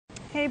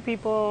Hey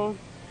people,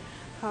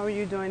 how are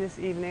you doing this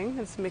evening?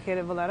 It's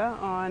Makeda Valletta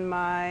on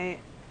my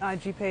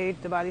IG page,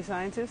 The Body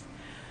Scientist.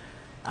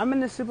 I'm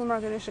in the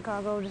supermarket in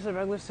Chicago, just a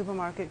regular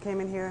supermarket.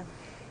 Came in here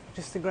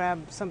just to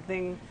grab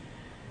something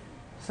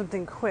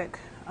quick.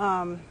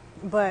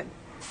 But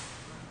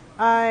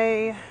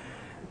I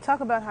talk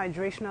about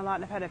hydration a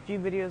lot. I've had a few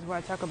videos where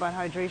I talk about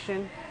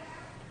hydration.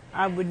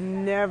 I would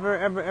never,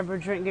 ever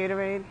drink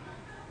Gatorade,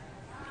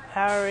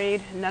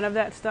 Powerade, none of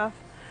that stuff.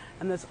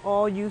 And that's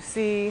all you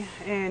see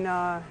in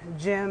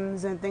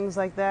gyms and things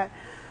like that.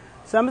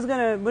 So I'm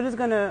gonna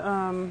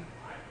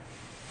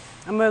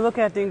look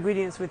at the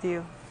ingredients with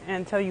you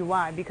and tell you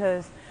why.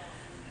 Because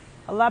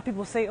a lot of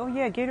people say, oh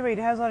yeah, Gatorade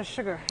has a lot of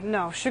sugar.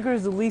 No, sugar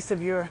is the least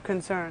of your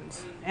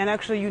concerns. And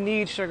actually you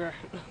need sugar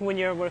when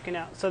you're working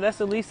out. So that's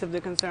the least of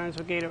the concerns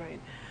with Gatorade.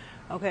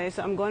 Okay,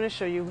 so I'm going to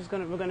show you, we're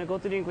going to go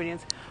through the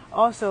ingredients.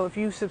 Also, if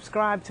you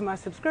subscribe to my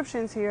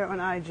subscriptions here on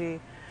IG,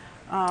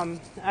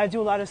 I do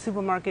a lot of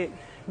supermarket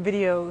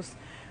videos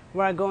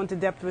where I go into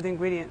depth with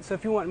ingredients. So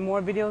if you want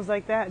more videos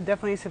like that,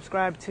 definitely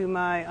subscribe to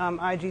my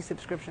IG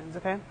subscriptions,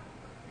 okay?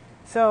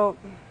 So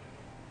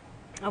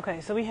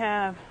we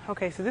have,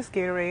 so this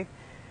Gatorade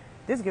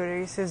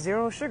says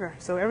 0 sugar.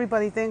 So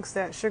everybody thinks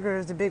that sugar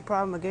is the big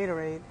problem with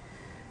Gatorade.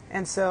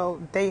 And so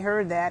they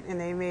heard that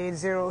and they made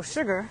 0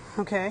 sugar,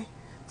 okay?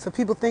 So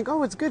people think,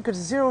 oh, it's good because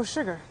it's 0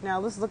 sugar. Now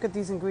let's look at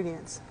these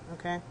ingredients,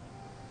 okay?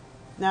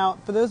 Now,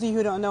 for those of you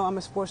who don't know, I'm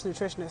a sports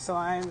nutritionist, so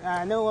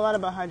I know a lot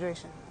about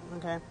hydration,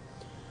 okay?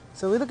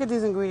 So we look at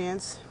these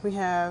ingredients. We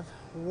have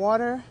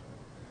water,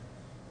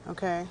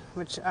 okay,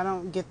 which I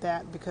don't get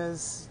that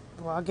because,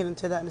 well, I'll get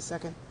into that in a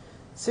second.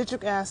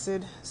 Citric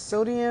acid,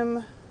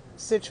 sodium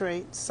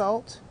citrate,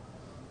 salt,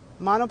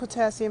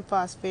 monopotassium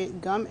phosphate,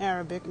 gum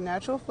arabic,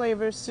 natural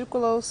flavors,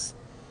 sucralose,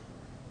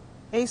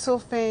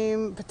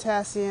 acesulfame,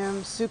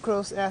 potassium,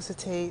 sucrose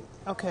acetate.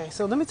 Okay,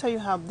 so let me tell you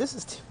how this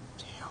is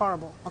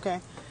horrible, okay?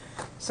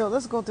 So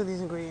let's go through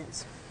these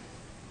ingredients.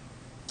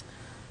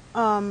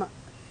 The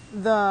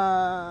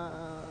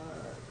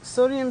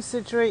sodium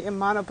citrate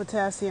and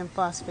monopotassium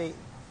phosphate.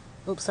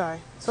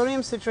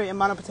 Sodium citrate and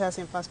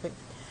monopotassium phosphate.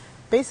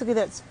 Basically,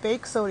 that's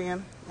fake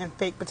sodium and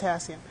fake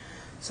potassium.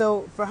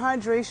 So for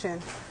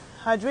hydration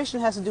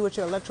has to do with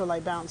your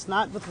electrolyte balance,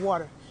 not with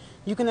water.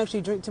 You can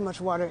actually drink too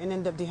much water and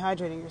end up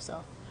dehydrating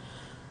yourself.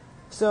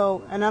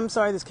 So, and I'm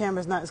sorry this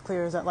camera is not as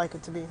clear as I'd like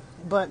it to be.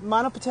 But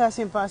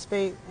monopotassium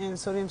phosphate and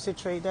sodium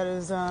citrate, that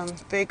is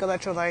fake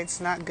electrolytes,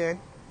 not good.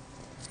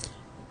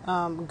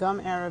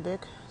 Gum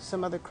arabic,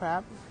 some other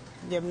crap.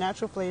 You have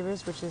natural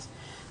flavors,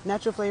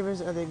 natural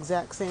flavors are the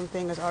exact same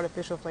thing as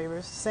artificial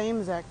flavors. Same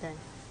exact thing.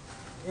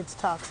 It's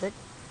toxic.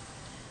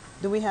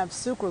 Then we have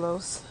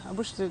sucralose. I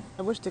wish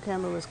the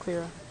camera was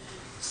clearer.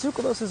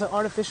 Sucralose is an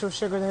artificial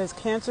sugar that is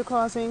cancer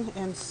causing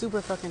and super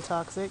fucking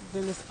toxic.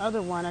 Then this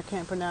other one I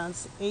can't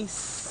pronounce,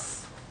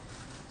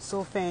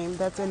 acesulfame,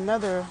 that's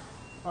another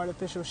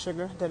artificial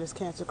sugar that is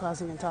cancer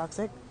causing and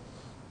toxic.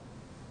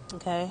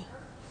 Okay.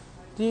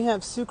 Then you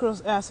have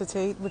sucrose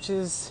acetate, which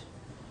is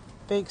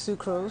fake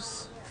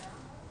sucrose.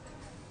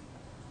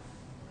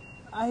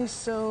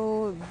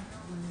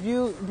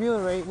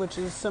 Isobutyrate, which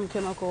is some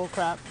chemical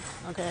crap.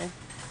 Okay.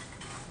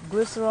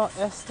 Glycerol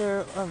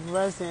ester of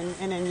resin,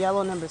 and then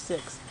yellow number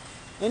 6.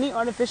 Any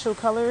artificial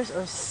colors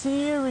are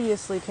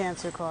seriously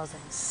cancer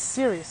causing.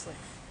 Seriously.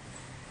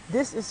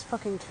 This is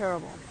fucking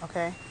terrible,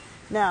 okay?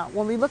 Now,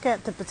 when we look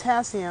at the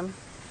potassium,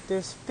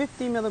 there's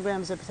 50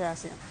 milligrams of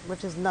potassium,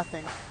 which is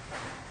nothing,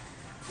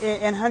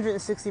 and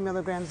 160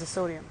 milligrams of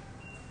sodium.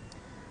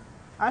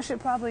 I should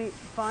probably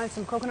find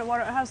some coconut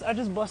water. I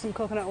just bought some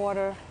coconut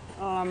water.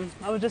 I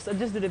just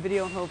did a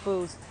video on Whole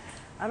Foods.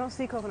 I don't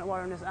see coconut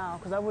water in this aisle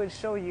because I would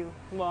show you.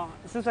 Well,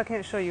 since I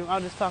can't show you,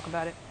 I'll just talk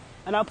about it.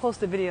 And I'll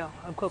post a video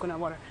of coconut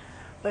water.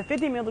 But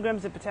 50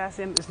 milligrams of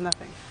potassium is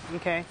nothing,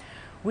 okay?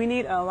 We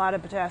need a lot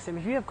of potassium.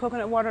 If you have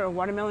coconut water or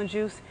watermelon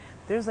juice,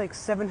 there's like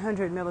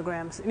 700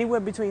 milligrams, anywhere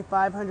between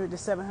 500 to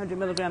 700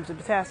 milligrams of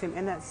potassium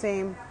in that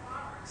same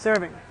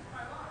serving,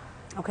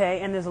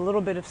 okay? And there's a little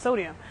bit of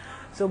sodium.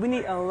 So we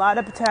need a lot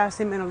of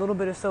potassium and a little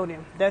bit of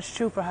sodium. That's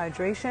true for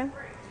hydration.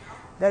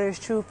 That is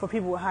true for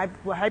people with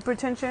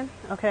hypertension,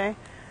 okay?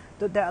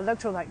 That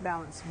electrolyte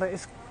balance, but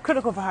it's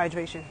critical for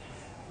hydration.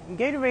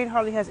 Gatorade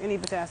hardly has any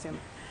potassium.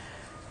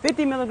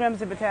 50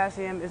 milligrams of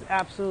potassium is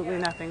absolutely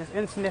nothing. It's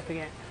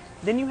insignificant.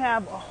 Then you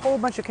have a whole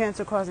bunch of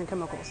cancer-causing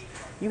chemicals.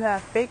 You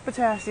have fake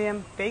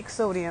potassium, fake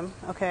sodium,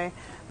 okay?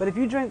 But if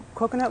you drink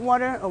coconut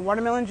water or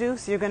watermelon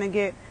juice, you're going to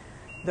get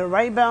the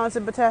right balance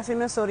of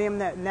potassium and sodium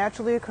that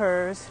naturally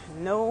occurs.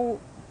 No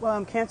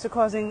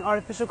cancer-causing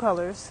artificial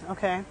colors,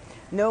 okay?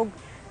 No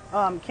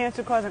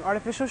cancer-causing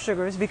artificial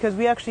sugars, because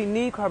we actually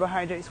need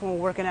carbohydrates when we're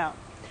working out.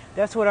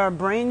 That's what our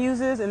brain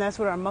uses, and that's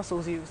what our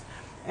muscles use.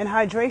 And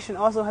hydration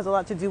also has a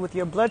lot to do with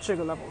your blood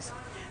sugar levels.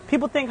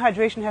 People think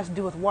hydration has to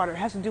do with water. It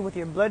has to do with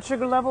your blood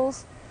sugar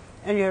levels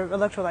and your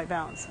electrolyte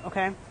balance,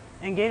 okay?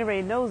 And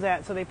Gatorade knows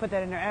that, so they put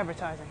that in their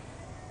advertising.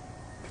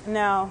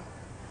 Now,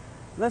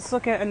 let's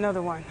look at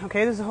another one,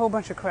 okay? There's a whole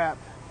bunch of crap.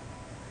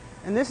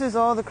 And this is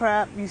all the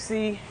crap you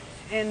see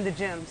in the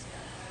gyms.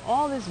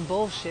 All this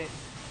bullshit.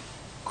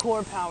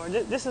 Core power.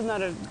 This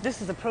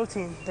is a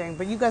protein thing,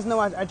 but you guys know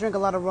I drink a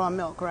lot of raw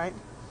milk, right?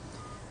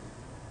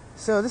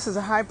 So this is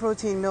a high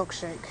protein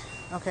milkshake,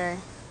 okay?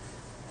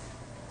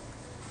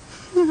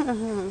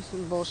 This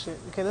is bullshit.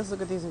 Okay, let's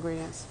look at these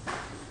ingredients.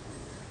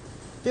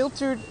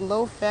 Filtered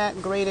low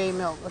fat grade A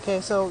milk.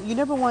 Okay, so you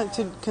never want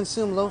to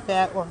consume low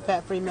fat or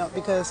fat free milk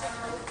because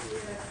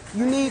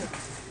you need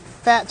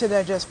fat to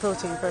digest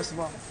protein, first of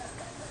all.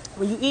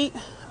 When you eat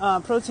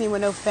protein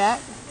with no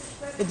fat,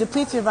 it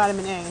depletes your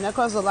vitamin A, and that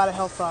causes a lot of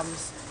health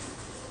problems.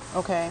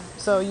 Okay,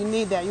 so you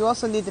need that. You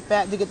also need the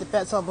fat to get the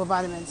fat soluble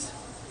vitamins.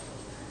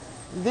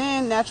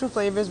 Then natural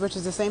flavors, which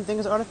is the same thing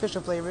as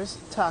artificial flavors,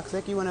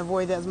 toxic. You want to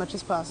avoid that as much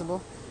as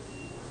possible.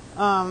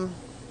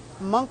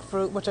 Monk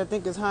fruit, which I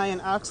think is high in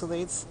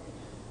oxalates.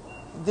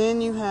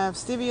 Then you have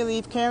stevia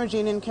leaf,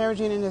 carrageenan.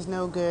 Carrageenan is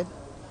no good.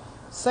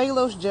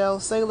 Cellulose gel,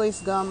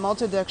 cellulase gum,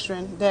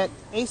 maltodextrin, that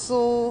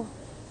acyl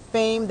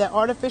fame, that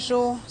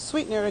artificial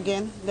sweetener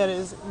again, that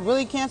is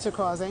really cancer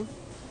causing.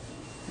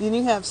 Then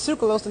you have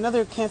sucralose,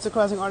 another cancer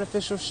causing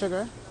artificial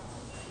sugar.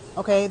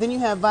 Okay, then you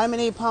have vitamin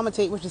A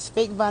palmitate, which is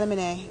fake vitamin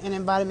A, and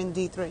then vitamin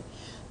D3.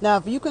 Now,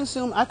 if you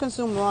consume, I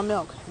consume raw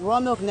milk. Raw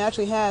milk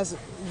naturally has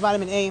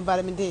vitamin A and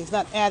vitamin D. It's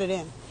not added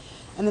in.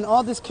 And then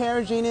all this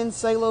carrageenan,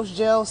 cellulose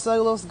gel,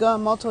 cellulose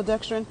gum,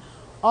 maltodextrin,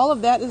 all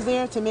of that is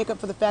there to make up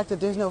for the fact that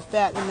there's no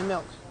fat in the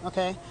milk.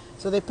 Okay,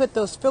 so they put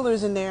those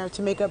fillers in there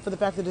to make up for the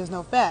fact that there's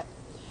no fat.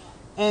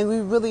 And we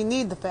really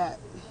need the fat.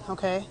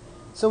 Okay,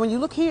 so when you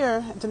look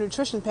here at the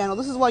nutrition panel,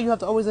 this is why you have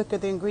to always look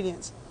at the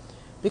ingredients.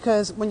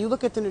 Because when you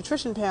look at the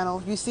nutrition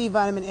panel, you see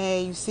vitamin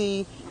A, you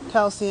see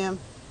calcium,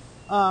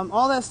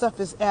 all that stuff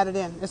is added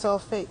in. It's all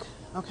fake,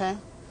 okay?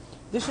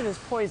 This shit is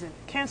poison,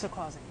 cancer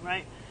causing,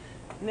 right?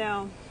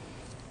 Now,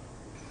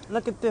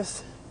 look at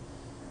this,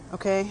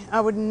 okay?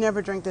 I would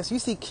never drink this. You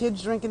see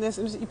kids drinking this.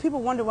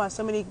 People wonder why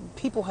so many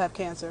people have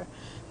cancer,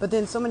 but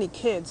then so many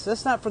kids.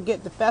 Let's not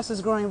forget the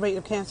fastest growing rate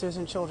of cancer is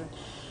in children.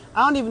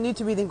 I don't even need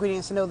to read the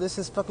ingredients to know this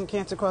is fucking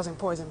cancer causing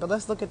poison, but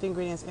let's look at the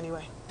ingredients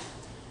anyway.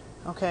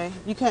 Okay,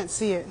 you can't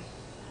see it.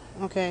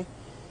 Okay,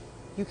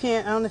 you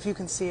can't. I don't know if you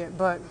can see it,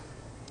 but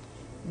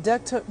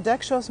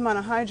dextrose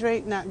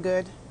monohydrate, not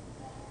good.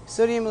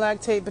 Sodium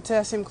lactate,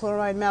 potassium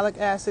chloride, malic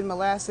acid,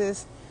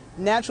 molasses,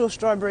 natural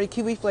strawberry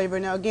kiwi flavor.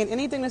 Now again,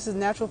 anything that is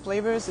natural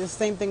flavors is the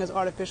same thing as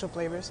artificial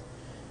flavors.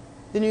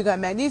 Then you got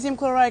magnesium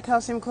chloride,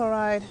 calcium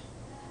chloride,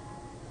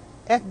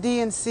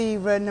 FD and C,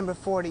 red number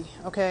 40.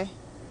 Okay.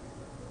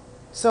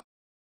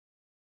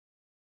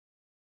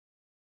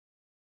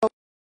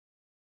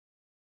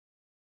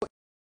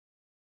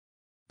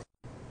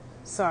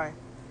 Sorry.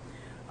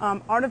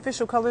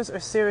 Artificial colors are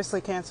seriously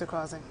cancer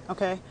causing,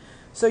 okay?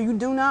 So you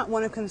do not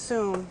want to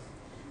consume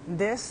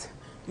this.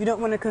 You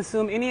don't want to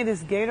consume any of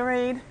this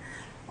Gatorade,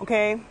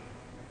 okay?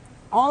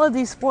 All of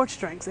these sports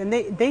drinks, and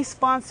they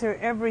sponsor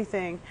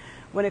everything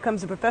when it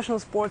comes to professional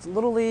sports,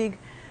 Little League.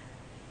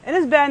 It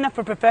is bad enough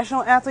for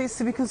professional athletes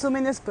to be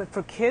consuming this, but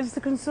for kids to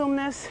consume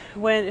this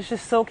when it's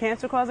just so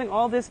cancer causing,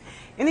 all this,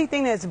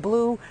 anything that's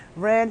blue,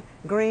 red,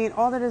 green,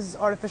 all that is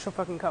artificial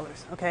fucking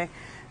colors, okay?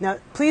 Now,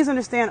 please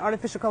understand,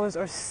 artificial colors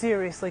are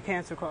seriously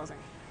cancer causing,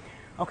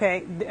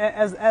 okay?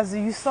 As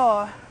you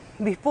saw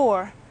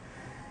before,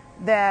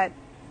 that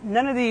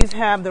none of these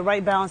have the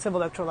right balance of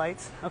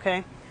electrolytes,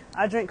 okay?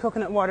 I drink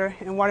coconut water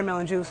and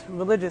watermelon juice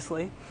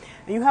religiously,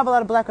 and you have a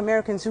lot of black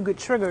Americans who get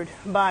triggered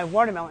by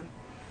watermelon.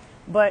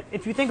 But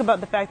if you think about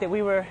the fact that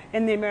we were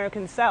in the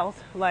American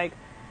South, like,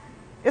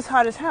 it's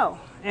hot as hell,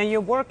 and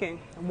you're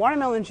working.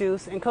 Watermelon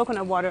juice and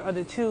coconut water are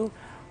the two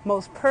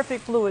most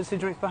perfect fluids to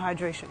drink for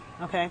hydration,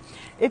 okay?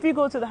 If you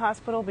go to the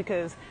hospital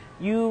because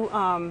you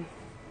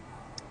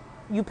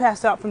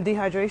passed out from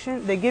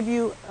dehydration, they give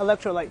you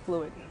electrolyte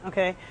fluid,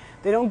 okay?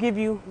 They don't give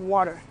you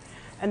water.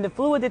 And the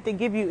fluid that they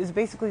give you is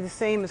basically the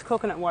same as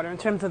coconut water in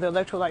terms of the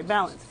electrolyte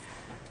balance.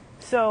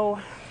 So,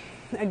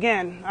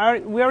 again,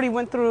 we already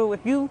went through,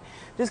 if you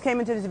just came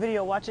into this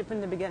video, watch it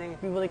from the beginning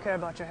if you really care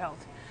about your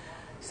health.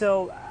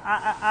 So,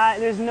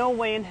 there's no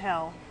way in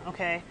hell,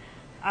 okay,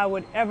 I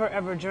would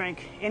ever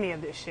drink any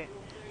of this shit.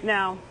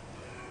 Now,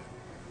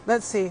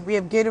 let's see, we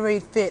have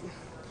Gatorade Fit.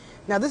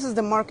 Now, this is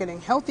the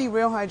marketing. Healthy,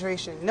 real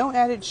hydration. No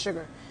added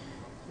sugar.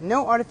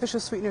 No artificial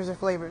sweeteners or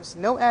flavors.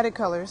 No added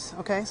colors,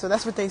 okay? So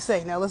that's what they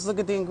say. Now, let's look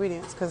at the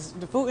ingredients, because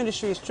the food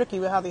industry is tricky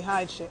with how they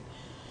hide shit.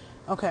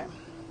 Okay.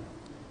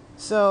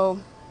 So,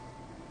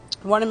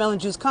 watermelon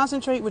juice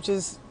concentrate, which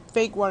is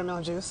fake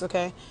watermelon juice,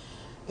 okay?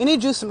 Any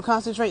juice from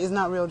concentrate is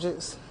not real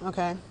juice,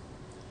 okay?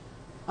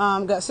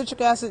 Got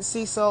citric acid,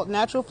 sea salt,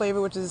 natural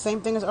flavor, which is the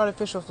same thing as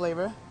artificial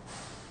flavor.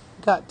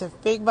 Got the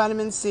fake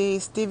vitamin C,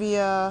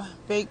 stevia,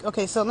 fake.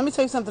 Okay, so let me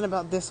tell you something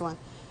about this one.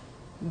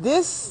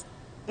 This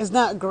is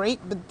not great,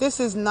 but this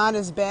is not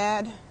as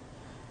bad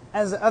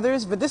as the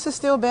others. But this is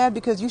still bad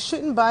because you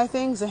shouldn't buy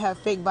things that have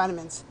fake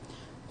vitamins.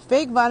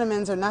 Fake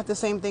vitamins are not the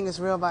same thing as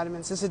real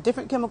vitamins. It's a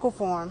different chemical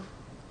form.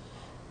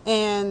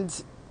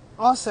 And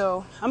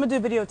also, I'm going to do a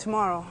video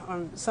tomorrow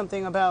on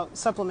something about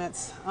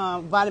supplements,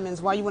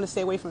 vitamins, why you want to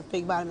stay away from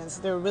fake vitamins.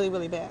 They're really,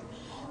 really bad.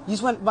 You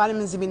just want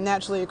vitamins to be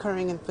naturally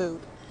occurring in food.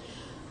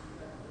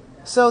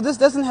 So this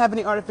doesn't have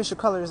any artificial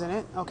colors in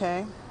it,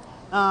 okay?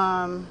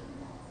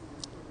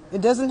 It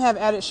doesn't have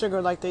added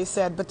sugar like they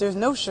said, but there's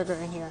no sugar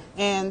in here.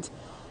 And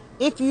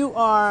if you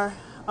are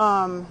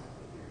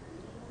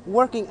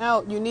working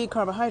out, you need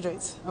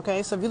carbohydrates,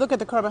 okay? So if you look at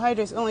the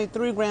carbohydrates, only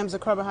 3 grams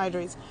of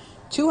carbohydrates,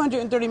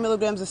 230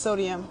 milligrams of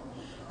sodium,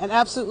 and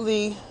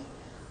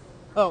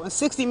and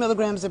 60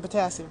 milligrams of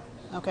potassium,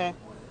 okay?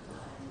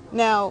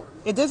 Now,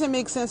 it doesn't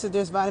make sense that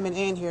there's vitamin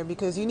A in here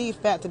because you need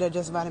fat to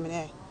digest vitamin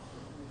A,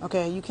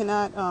 okay? You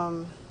cannot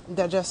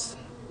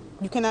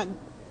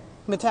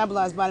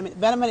metabolize vitamin.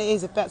 Vitamin A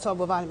is a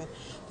fat-soluble vitamin.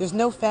 There's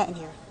no fat in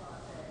here,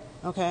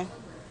 okay?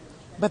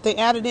 But they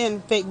added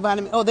in fake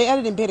vitamin. Oh, they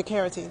added in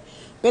beta-carotene.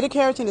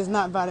 Beta-carotene is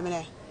not vitamin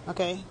A,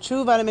 okay?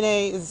 True vitamin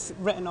A is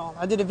retinol.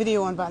 I did a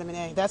video on vitamin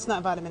A. That's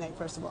not vitamin A,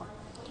 first of all.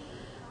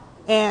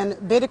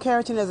 And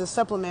beta-carotene as a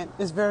supplement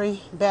is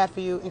very bad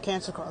for you and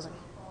cancer-causing.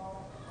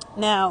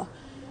 Now,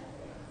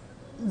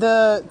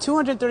 the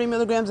 230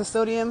 milligrams of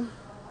sodium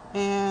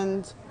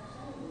and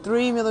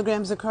 3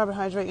 milligrams of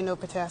carbohydrate and no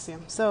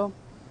potassium. So,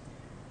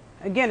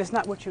 again, it's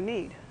not what you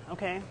need,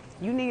 okay?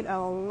 You need a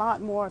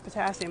lot more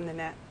potassium than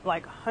that,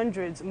 like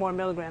hundreds more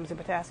milligrams of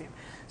potassium.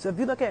 So if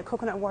you look at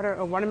coconut water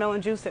or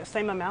watermelon juice, that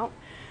same amount,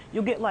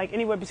 you'll get like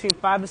anywhere between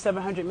 500 to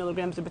 700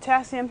 milligrams of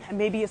potassium, and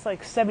maybe it's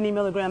like 70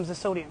 milligrams of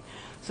sodium.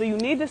 So you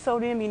need the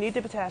sodium, you need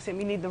the potassium,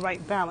 you need the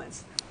right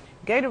balance.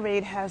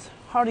 Gatorade has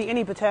hardly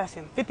any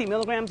potassium. 50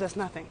 milligrams, that's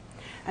nothing.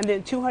 And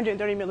then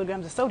 230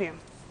 milligrams of sodium.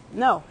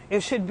 No,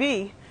 it should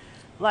be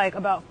like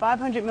about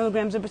 500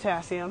 milligrams of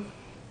potassium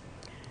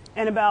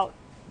and about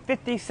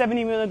 50,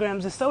 70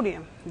 milligrams of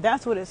sodium.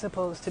 That's what it's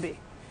supposed to be,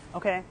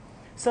 okay?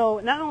 So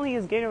not only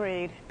is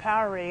Gatorade,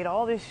 Powerade,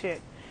 all this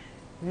shit,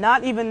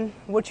 not even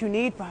what you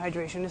need for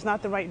hydration, it's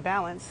not the right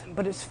balance,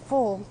 but it's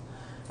full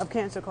of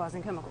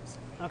cancer-causing chemicals,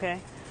 okay?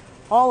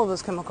 All of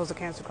those chemicals are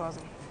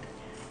cancer-causing.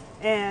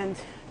 And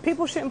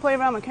people shouldn't play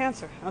around with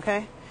cancer,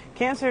 okay?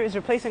 Cancer is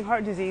replacing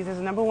heart disease as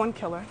the #1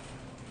 killer.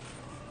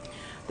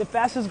 The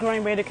fastest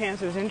growing rate of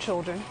cancer is in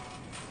children.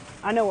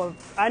 I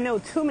know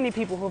too many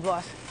people who have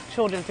lost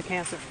children to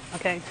cancer,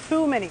 okay?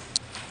 Too many.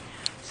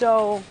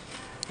 So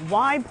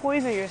why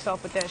poison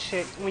yourself with that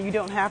shit when you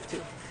don't have to?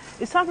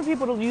 It's time for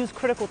people to use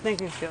critical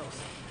thinking skills.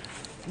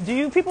 Do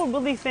you people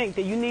really think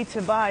that you need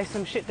to buy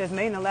some shit that's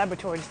made in a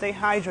laboratory to stay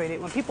hydrated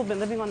when people have been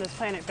living on this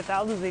planet for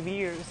thousands of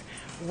years,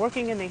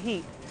 working in the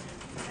heat,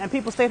 and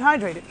people stayed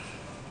hydrated?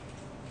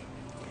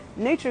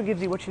 Nature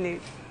gives you what you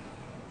need.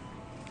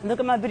 Look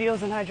at my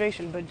videos on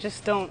hydration, but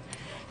just don't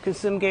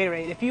consume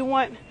Gatorade. If you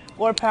want,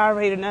 or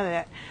Powerade or none of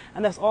that,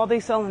 and that's all they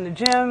sell in the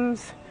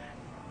gyms.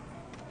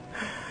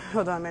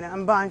 Hold on a minute,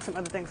 I'm buying some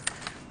other things.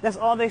 That's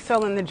all they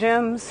sell in the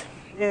gyms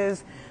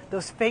is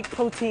those fake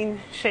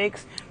protein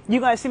shakes. You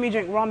guys see me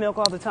drink raw milk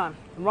all the time.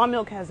 Raw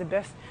milk has the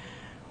best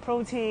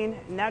protein,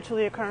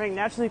 naturally occurring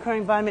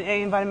vitamin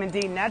A and vitamin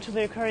D,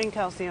 naturally occurring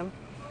calcium.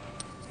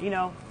 You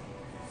know,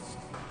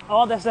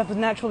 all that stuff is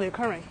naturally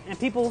occurring. And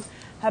people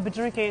have been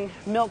drinking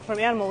milk from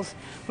animals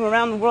from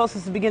around the world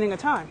since the beginning of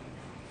time.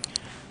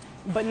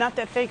 But not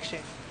that fake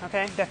shit,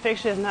 okay? That fake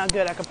shit is not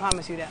good, I can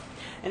promise you that.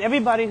 And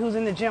everybody who's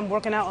in the gym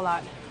working out a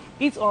lot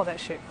eats all that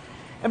shit.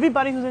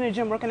 Everybody who's in the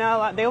gym working out a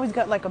lot, they always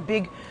got like a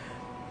big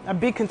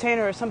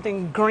container of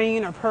something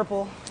green or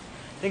purple.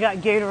 They got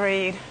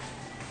Gatorade.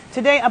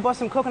 Today I bought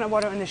some coconut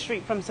water in the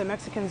street from some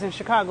Mexicans in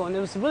Chicago, and it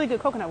was really good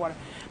coconut water.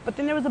 But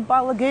then there was a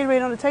bottle of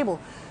Gatorade on the table.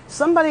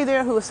 Somebody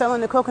there who was selling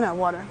the coconut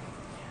water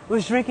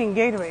was drinking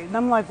Gatorade. And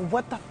I'm like,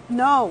 what the?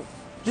 No,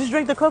 just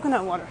drink the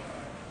coconut water,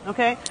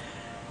 okay?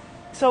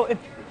 So if,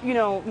 you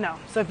know, no.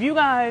 So if you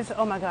guys,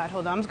 oh my God,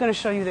 hold on. I'm just going to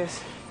show you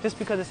this just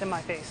because it's in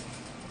my face.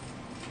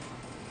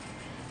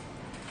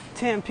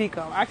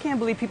 Tampico. I can't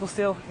believe people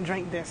still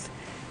drink this.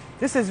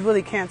 This is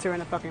really cancer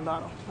in a fucking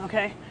bottle,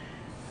 okay?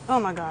 Oh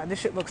my God, this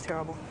shit looks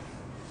terrible.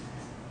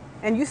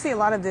 And you see a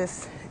lot of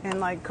this in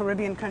like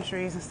Caribbean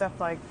countries and stuff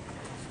like,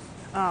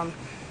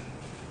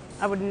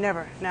 I would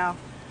never. Now,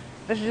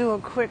 let's do a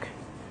quick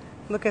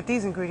look at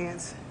these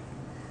ingredients.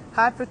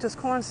 High fructose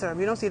corn syrup.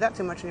 You don't see that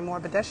too much anymore,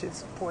 but that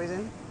shit's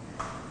poison.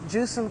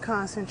 Juicum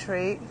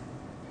concentrate.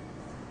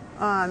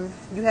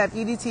 You have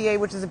EDTA,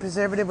 which is a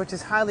preservative, which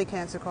is highly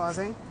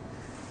cancer-causing.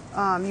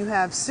 You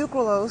have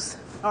sucralose,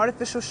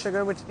 artificial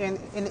sugar, which and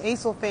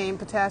acesulfame,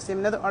 potassium,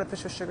 another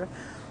artificial sugar,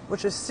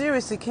 which is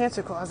seriously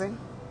cancer-causing.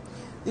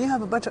 Then you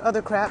have a bunch of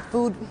other crap,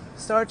 food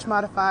starch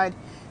modified,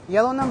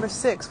 yellow number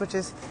 6, which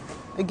is,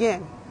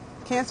 again,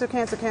 cancer,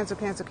 cancer, cancer,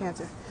 cancer,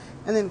 cancer.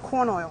 And then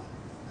corn oil.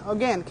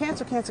 Again,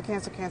 cancer, cancer,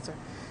 cancer, cancer.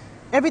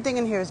 Everything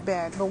in here is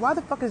bad. But why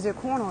the fuck is there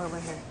corn oil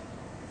in here?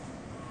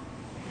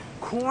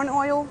 Corn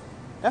oil?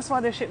 That's why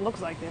this shit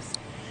looks like this.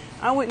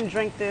 I wouldn't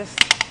drink this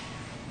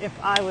if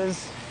I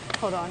was...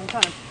 Hold on,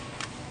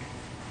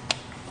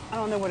 I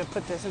don't know where to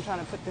put this. I'm trying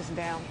to put this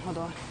down. Hold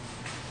on.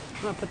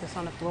 I'm going to put this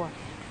on the floor.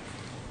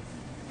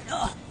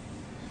 Ugh.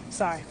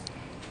 Sorry.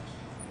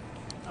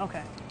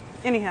 Okay.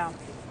 Anyhow,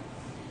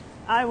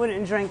 I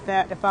wouldn't drink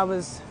that if I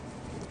was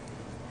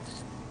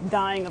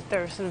dying of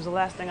thirst and it was the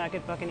last thing I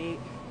could fucking eat.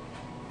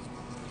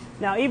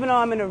 Now, even though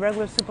I'm in a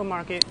regular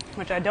supermarket,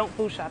 which I don't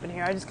food shop in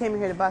here, I just came in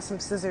here to buy some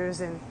scissors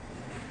and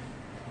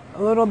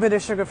a little bit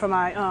of sugar for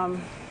my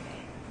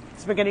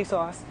spaghetti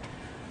sauce.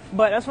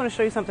 But I just want to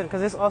show you something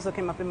because this also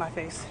came up in my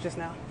face just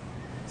now.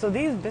 So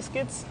these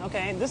biscuits,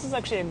 okay, this is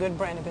actually a good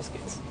brand of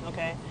biscuits,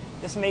 okay?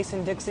 This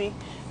Mason-Dixie.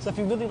 So if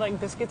you really like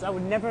biscuits, I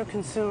would never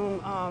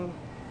consume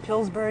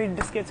Pillsbury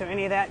biscuits or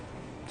any of that.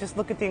 Just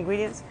look at the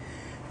ingredients.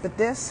 But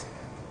this,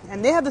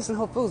 and they have this in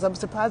Whole Foods. I'm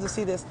surprised to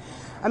see this.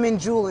 I'm in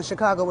Jewel in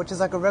Chicago, which is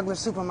like a regular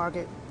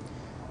supermarket.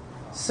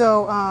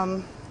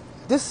 So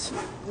this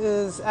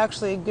is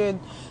actually good.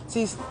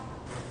 See,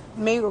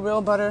 made with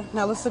real butter.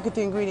 Now let's look at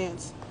the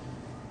ingredients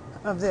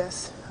of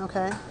this,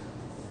 okay?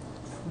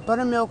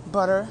 Buttermilk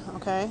butter,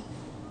 okay?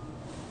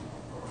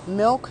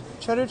 Milk,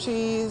 cheddar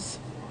cheese,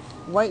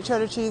 white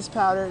cheddar cheese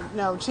powder.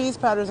 Now, cheese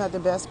powder is not the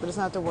best, but it's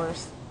not the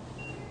worst.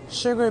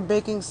 Sugar,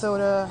 baking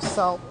soda,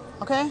 salt,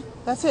 okay?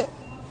 That's it.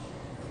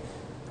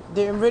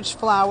 The enriched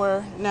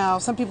flour. Now,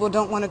 some people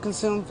don't want to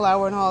consume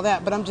flour and all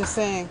that, but I'm just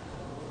saying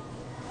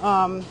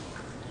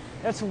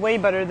that's way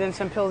better than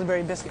some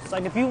Pillsbury biscuits.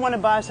 Like, if you want to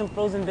buy some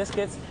frozen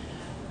biscuits,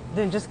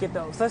 then just get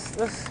those. Let's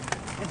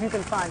if you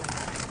can find them.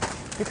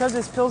 Because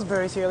there's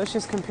Pillsbury's here, let's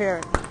just compare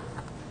it.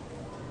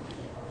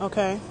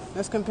 Okay,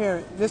 let's compare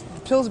it. This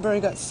Pillsbury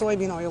got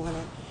soybean oil in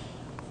it.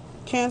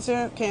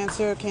 Cancer,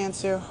 cancer,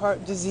 cancer,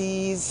 heart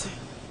disease,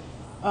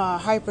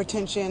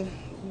 hypertension.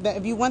 That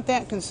if you want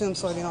that, consume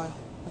soybean oil.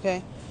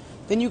 Okay.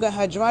 Then you got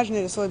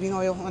hydrogenated soybean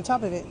oil on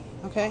top of it,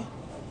 okay?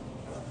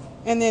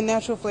 And then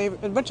natural flavor,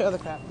 a bunch of other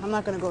crap. I'm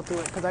not going to go through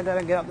it because I got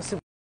to get out the super.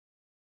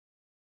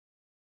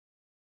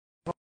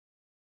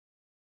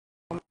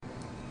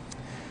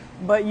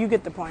 But you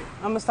get the point.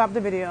 I'm going to stop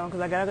the video because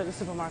I got to go to the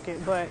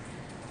supermarket. But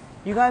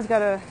you guys got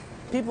to,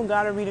 people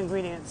got to read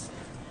ingredients.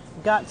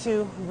 Got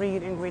to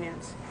read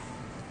ingredients.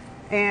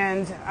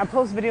 And I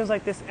post videos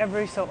like this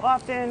every so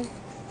often.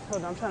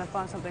 Hold on, I'm trying to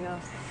find something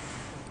else.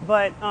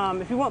 But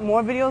if you want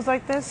more videos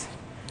like this,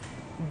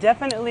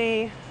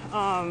 definitely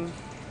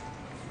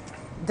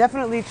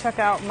check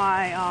out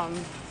my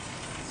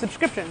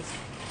subscriptions,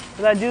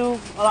 because I do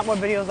a lot more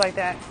videos like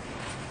that.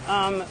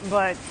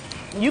 But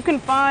you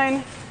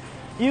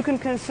can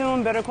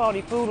consume better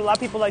quality food. A lot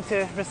of people like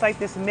to recite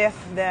this myth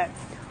that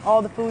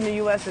all the food in the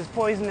U.S. is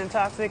poison and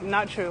toxic.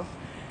 Not true.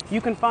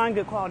 You can find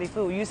good quality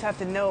food. You just have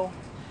to know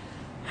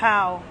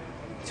how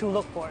to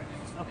look for it,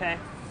 okay?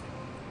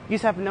 You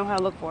just have to know how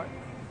to look for it.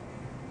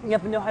 You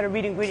have to know how to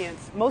read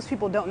ingredients. Most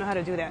people don't know how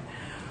to do that,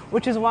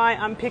 which is why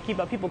I'm picky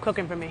about people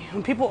cooking for me.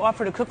 When people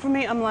offer to cook for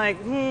me, I'm like,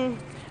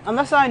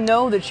 unless I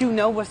know that you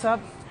know what's up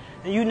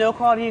and you know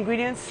quality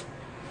ingredients,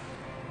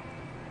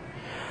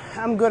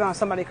 I'm good on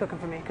somebody cooking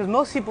for me. Because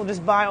most people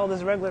just buy all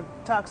this regular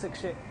toxic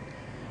shit.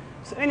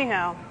 So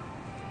anyhow,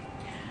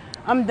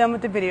 I'm done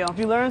with the video. If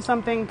you learned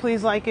something,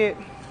 please like it.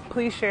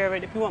 Please share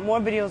it. If you want more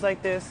videos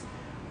like this,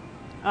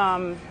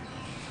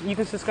 you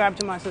can subscribe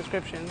to my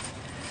subscriptions.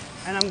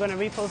 And I'm going to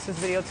repost this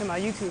video to my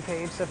YouTube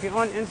page. So if you're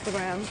on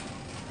Instagram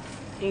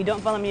and you don't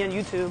follow me on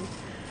YouTube,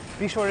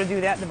 be sure to do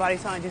that, The Body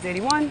Scientist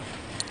 81.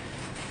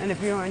 And if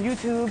you're on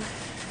YouTube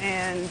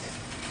and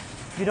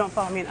you don't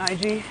follow me on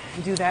IG,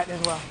 do that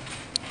as well.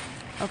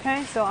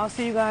 Okay, so I'll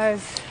see you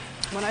guys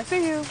when I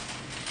see you.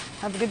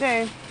 Have a good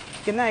day,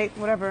 good night,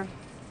 whatever.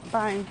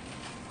 Bye.